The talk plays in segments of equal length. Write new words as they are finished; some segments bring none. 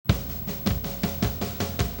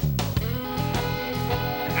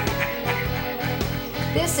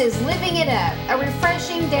is Living It Up, a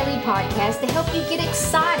refreshing daily podcast to help you get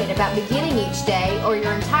excited about beginning each day or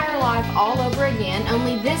your entire life all over again,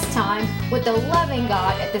 only this time with the loving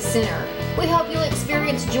God at the center. We hope you'll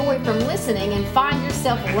experience joy from listening and find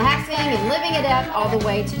yourself laughing and living it up all the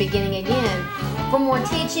way to beginning again. For more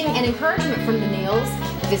teaching and encouragement from the Neils,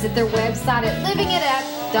 visit their website at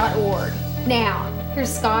livingitup.org. Now,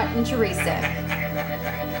 here's Scott and Teresa.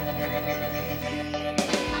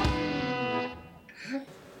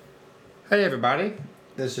 Hey everybody,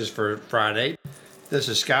 this is for Friday. This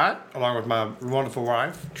is Scott, along with my wonderful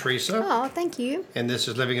wife, Teresa. Oh, thank you. And this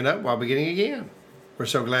is Living It Up While Beginning Again. We're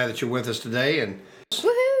so glad that you're with us today, and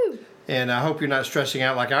Woohoo! And I hope you're not stressing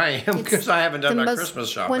out like I am, because I haven't done my Christmas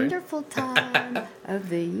shopping. Wonderful time of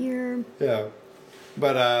the year. Yeah,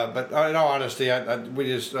 but in all honesty, we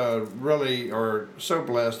just really are so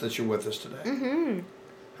blessed that you're with us today. Mm-hmm.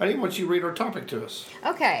 I didn't want you to read our topic to us.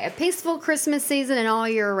 Okay, a peaceful Christmas season and all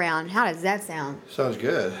year round. How does that sound? Sounds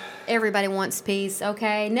good. Everybody wants peace,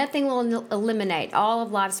 okay? Nothing will eliminate all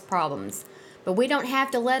of life's problems. But we don't have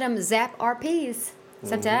to let them zap our peace.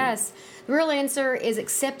 It's up to us. The real answer is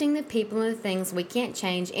accepting the people and the things we can't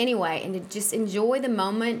change anyway, and to just enjoy the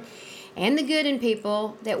moment and the good in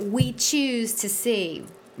people that we choose to see.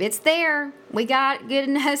 It's there. We got good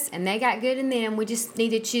in us, and they got good in them. We just need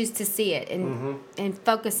to choose to see it and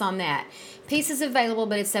focus on that. Peace is available,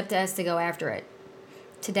 but it's up to us to go after it.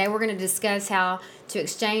 Today we're going to discuss how to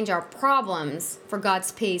exchange our problems for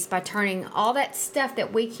God's peace by turning all that stuff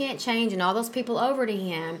that we can't change and all those people over to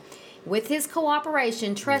Him with His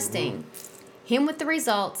cooperation, trusting Him with the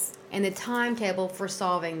results and the timetable for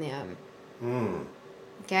solving them.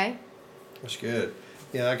 Okay? That's good.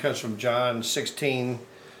 Yeah, that comes from John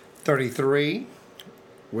 16:33,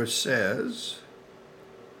 which says,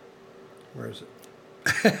 where is it?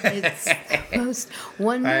 It's the most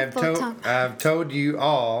wonderful time. I have told you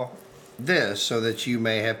all this so that you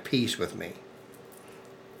may have peace with me.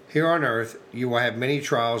 Here on earth you will have many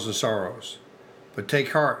trials and sorrows, but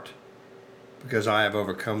take heart, because I have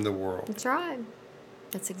overcome the world. That's right.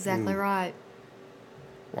 That's exactly right.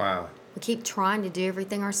 Wow. We keep trying to do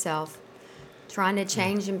everything ourselves, trying to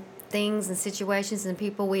change things and situations and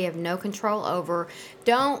people we have no control over.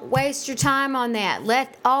 Don't waste your time on that.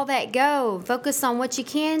 Let all that go. Focus on what you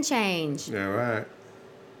can change. Yeah, right.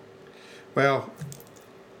 Well,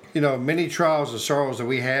 many trials and sorrows that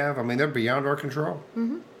we have, they're beyond our control.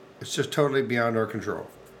 It's just totally beyond our control.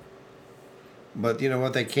 But you know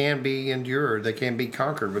what? They can be endured. They can be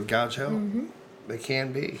conquered with God's help. They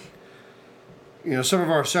can be. Some of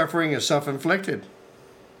our suffering is self-inflicted,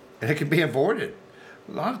 and it can be avoided.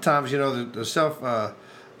 A lot of times, the self, the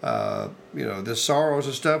sorrows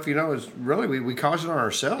and stuff, is really, we cause it on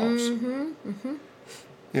ourselves. In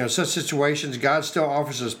such situations, God still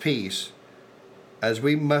offers us peace as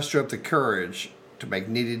we muster up the courage to make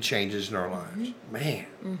needed changes in our lives. Man.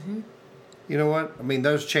 You know what?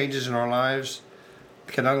 Those changes in our lives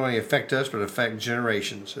can not only affect us, but affect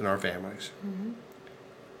generations in our families.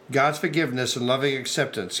 God's forgiveness and loving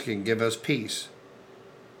acceptance can give us peace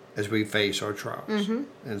as we face our trials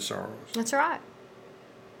and sorrows. That's right.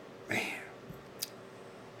 Man.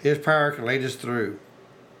 His power can lead us through.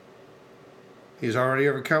 He's already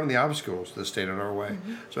overcome the obstacles that stand in our way.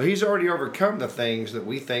 So He's already overcome the things that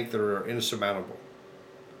we think that are insurmountable.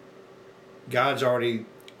 God's already,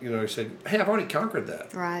 said, hey, I've already conquered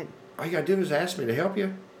that. Right. All you got to do is ask me to help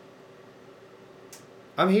you.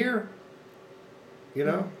 I'm here.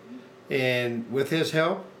 And with His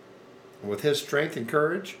help, with His strength and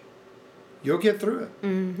courage, you'll get through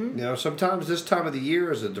it. Sometimes this time of the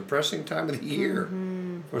year is a depressing time of the year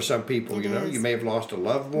for some people. It is. You may have lost a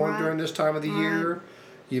loved one during this time of the year.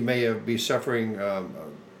 You may be suffering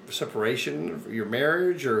separation, your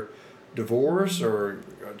marriage, or divorce, or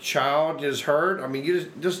a child is hurt.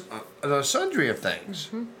 You just a sundry of things.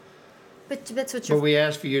 But that's what But we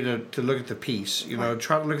ask for you to look at the peace.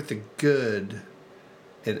 Try to look at the good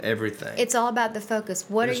in everything. It's all about the focus.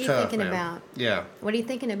 What are you thinking about? Yeah. What are you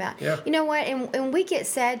thinking about? Yeah. You know what? And we get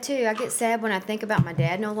sad too. I get sad when I think about my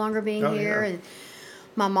dad no longer being here, and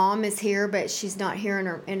my mom is here, but she's not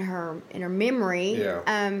here in her memory.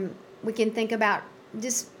 Yeah. We can think about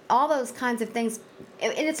just all those kinds of things,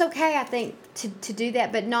 and it's okay, I think, to do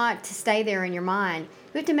that, but not to stay there in your mind.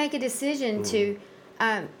 We have to make a decision to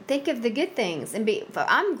think of the good things and be.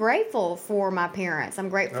 I'm grateful for my parents. I'm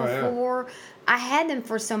grateful for. I had them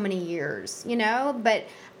for so many years, but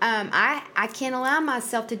I can't allow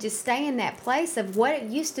myself to just stay in that place of what it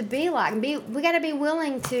used to be like. We got to be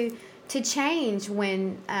willing to change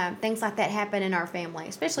when things like that happen in our family,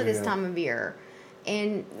 especially this time of year.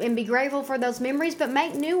 And be grateful for those memories, but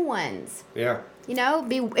make new ones. Yeah. You know,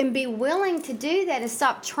 be willing to do that and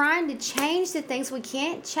stop trying to change the things we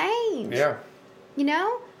can't change. Yeah. You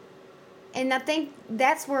know? And I think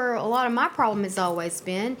that's where a lot of my problem has always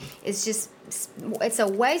been. It's a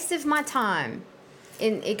waste of my time.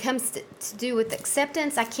 And it comes to do with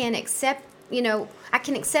acceptance. I can't accept, I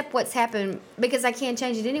can accept what's happened because I can't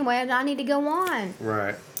change it anyway, and I need to go on.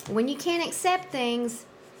 Right. When you can't accept things,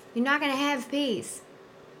 you're not going to have peace.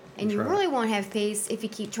 And That's you right. really won't have peace if you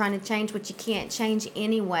keep trying to change what you can't change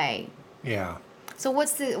anyway. Yeah. So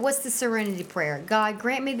what's the serenity prayer? God,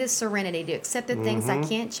 grant me this serenity to accept the things I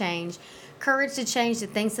can't change, courage to change the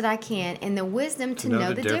things that I can, and the wisdom to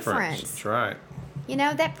know the difference. That's right. You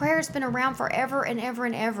know, that prayer's been around forever and ever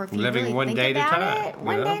and ever. If you Living really one think day at a about time, it,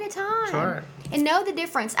 one day at a time. That's right. And know the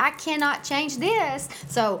difference. I cannot change this,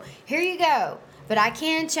 so here you go. But I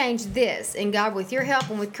can change this. And God, with your help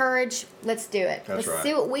and with courage, let's do it. That's let's right.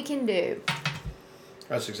 see what we can do.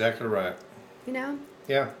 That's exactly right. You know?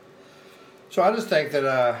 Yeah. So I just think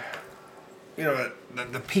that,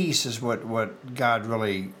 the peace is what God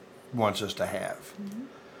really wants us to have. Mm-hmm.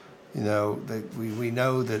 You know, that we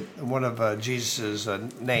know that one of Jesus'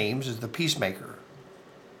 names is the peacemaker.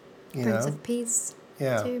 You Prince know? of Peace,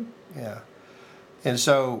 Yeah. too. Yeah. And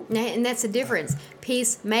so, And that's the difference.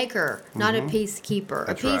 Peacemaker, not a peacekeeper.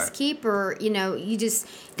 That's a right. peacekeeper, you just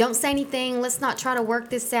don't say anything. Let's not try to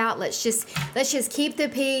work this out. Let's just keep the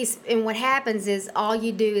peace. And what happens is all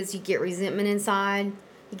you do is you get resentment inside.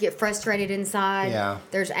 You get frustrated inside. Yeah.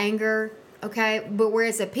 There's anger. Okay. But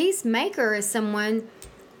whereas a peacemaker is someone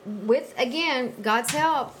with, again, God's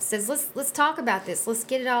help, says, let's talk about this. Let's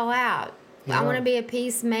get it all out. Yeah. I want to be a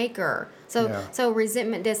peacemaker. Yeah. So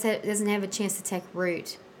resentment doesn't have a chance to take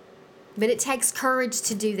root. But it takes courage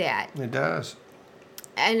to do that. it does.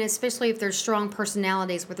 And especially if there's strong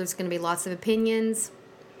personalities where there's going to be lots of opinions.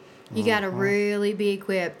 You got to really be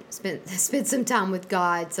equipped. Spend some time with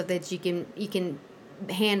God so that you can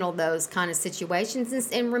handle those kind of situations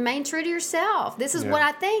and remain true to yourself. This is Yeah. what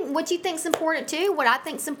I think. What you think's important too. What I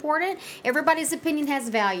think's important. Everybody's opinion has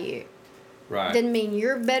value. Right. Doesn't mean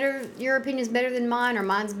your opinion's better than mine or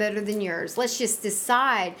mine's better than yours. Let's just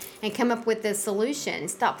decide and come up with a solution.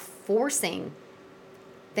 Stop forcing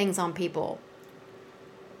things on people.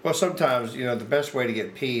 Well, sometimes, the best way to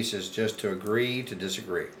get peace is just to agree to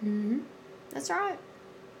disagree. Mm-hmm. That's right.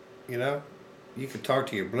 You know? You can talk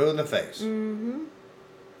to you blue in the face. Mm-hmm.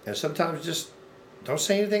 And sometimes just don't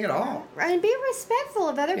say anything at all. And be respectful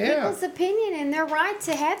of other Yeah. people's opinion and their right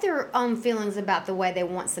to have their own feelings about the way they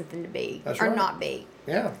want something to be That's or right. not be.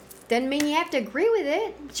 Yeah. Doesn't mean you have to agree with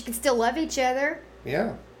it, but you can still love each other.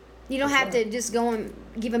 Yeah. You don't That's have right. to just go and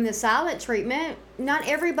give them the silent treatment. Not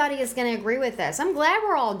everybody is going to agree with us. I'm glad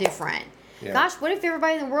we're all different. Yeah. Gosh, what if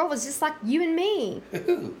everybody in the world was just like you and me?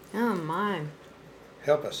 Oh, my.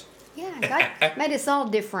 Help us. Yeah, God made us all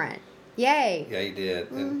different. Yay. Yeah, he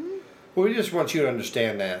did. And we just want you to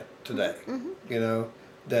understand that today.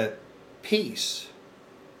 That peace,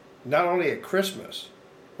 not only at Christmas,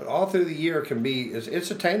 but all through the year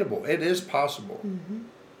it's attainable. It is possible.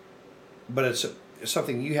 But it's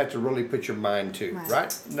something you have to really put your mind to.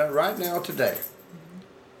 Right now, today.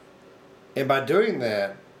 And by doing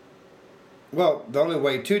that, well, the only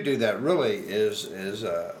way to do that really is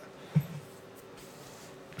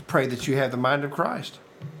pray that you have the mind of Christ.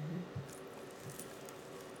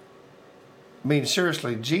 I mean,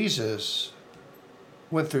 seriously, Jesus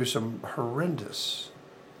went through some horrendous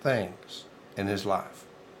things in his life.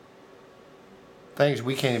 Things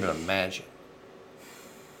we can't even imagine.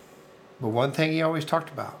 But one thing he always talked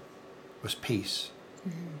about was peace.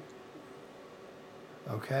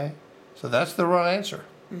 Okay? So that's the right answer.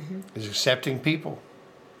 Is accepting people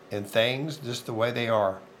and things just the way they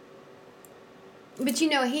are. But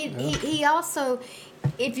he also,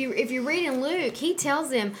 if you read in Luke, he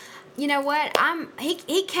tells them, you know what,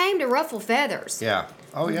 he came to ruffle feathers. Yeah.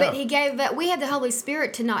 Oh, yeah. But we have the Holy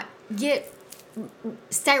Spirit to not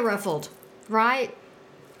stay ruffled, right?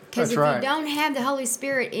 Because That's if right. you don't have the Holy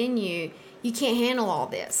Spirit in you, you can't handle all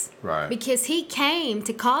this. Right. Because he came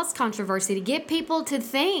to cause controversy, to get people to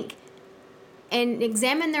think and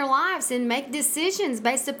examine their lives and make decisions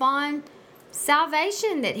based upon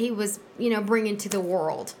salvation that he was, bringing to the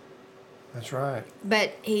world. That's right.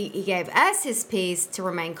 But he gave us his peace to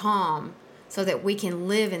remain calm so that we can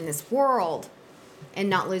live in this world and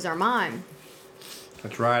not lose our mind.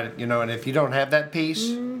 That's right. And if you don't have that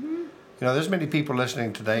peace, there's many people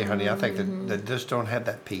listening today, honey, I think that just don't have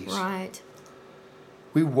that peace. Right.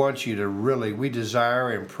 We want you to we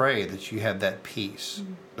desire and pray that you have that peace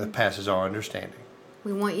that passes all understanding.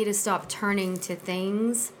 We want you to stop turning to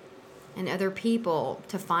things and other people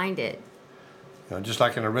to find it. Just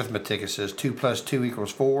like in arithmetic, it says 2 plus 2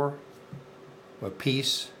 equals 4. But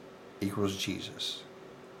peace equals Jesus.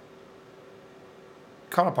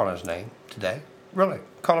 Call upon his name today. Really,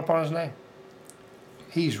 call upon his name.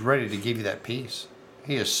 He's ready to give you that peace.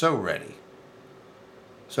 He is so ready.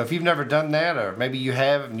 So if you've never done that, or maybe you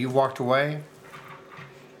have and you've walked away,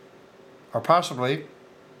 or possibly,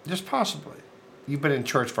 just possibly, you've been in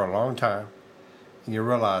church for a long time and you're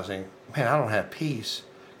realizing, man, I don't have peace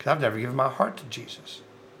because I've never given my heart to Jesus.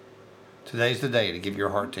 Today's the day to give your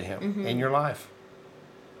heart to him in your life.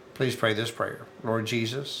 Please pray this prayer. Lord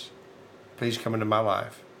Jesus, please come into my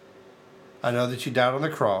life. I know that you died on the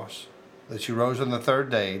cross, that you rose on the third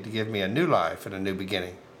day to give me a new life and a new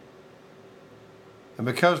beginning. And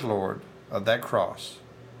because, Lord, of that cross,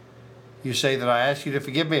 you say that I ask you to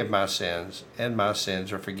forgive me of my sins, and my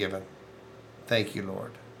sins are forgiven. Thank you,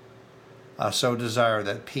 Lord. I so desire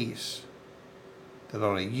that peace that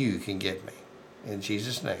only you can give me. In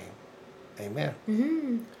Jesus' name,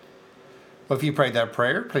 amen. Well, if you prayed that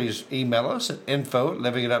prayer, please email us at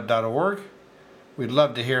info@livingitup.org. We'd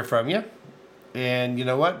love to hear from you. And you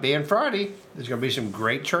know what? Being Friday, there's going to be some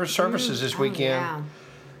great church services this weekend. Yeah.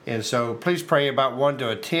 And so please pray about one to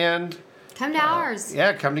attend. Come to ours.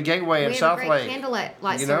 Yeah, come to Gateway in We have South a great Lake.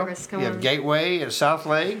 candlelight service. Come you on. have Gateway in South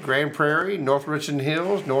Lake, Grand Prairie, North Richland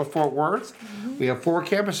Hills, North Fort Worth. We have 4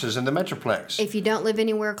 campuses in the Metroplex. If you don't live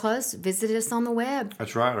anywhere close, visit us on the web.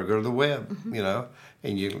 That's right, or go to the web,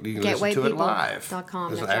 and you can listen to it live.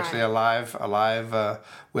 Gatewaypeople.com, There's that's actually right. a live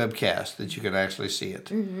webcast that you can actually see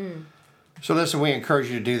it. So listen, we encourage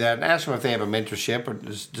you to do that and ask them if they have a mentorship or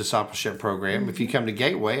discipleship program. If you come to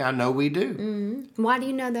Gateway, I know we do. Why do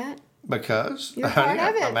you know that? Because You're part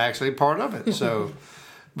of it. I'm actually part of it. So,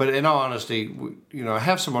 but in all honesty,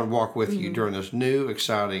 have someone walk with you during this new,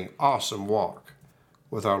 exciting, awesome walk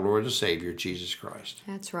with our Lord and Savior, Jesus Christ.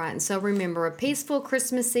 That's right. And so remember, a peaceful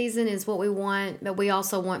Christmas season is what we want, but we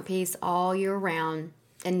also want peace all year round.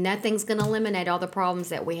 And nothing's going to eliminate all the problems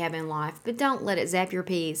that we have in life. But don't let it zap your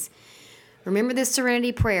peace. Remember this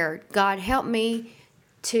serenity prayer. God, help me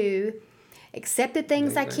to accept the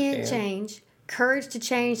things I can't change, courage to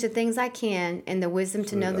change the things I can, and the wisdom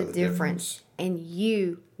to know the difference. And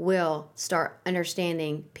you will start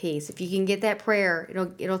understanding peace. If you can get that prayer,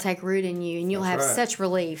 it'll take root in you, and you'll have such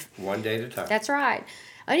relief. One day at a time. That's right.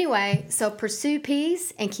 Anyway, so pursue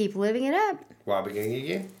peace and keep living it up. While beginning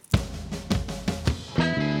again.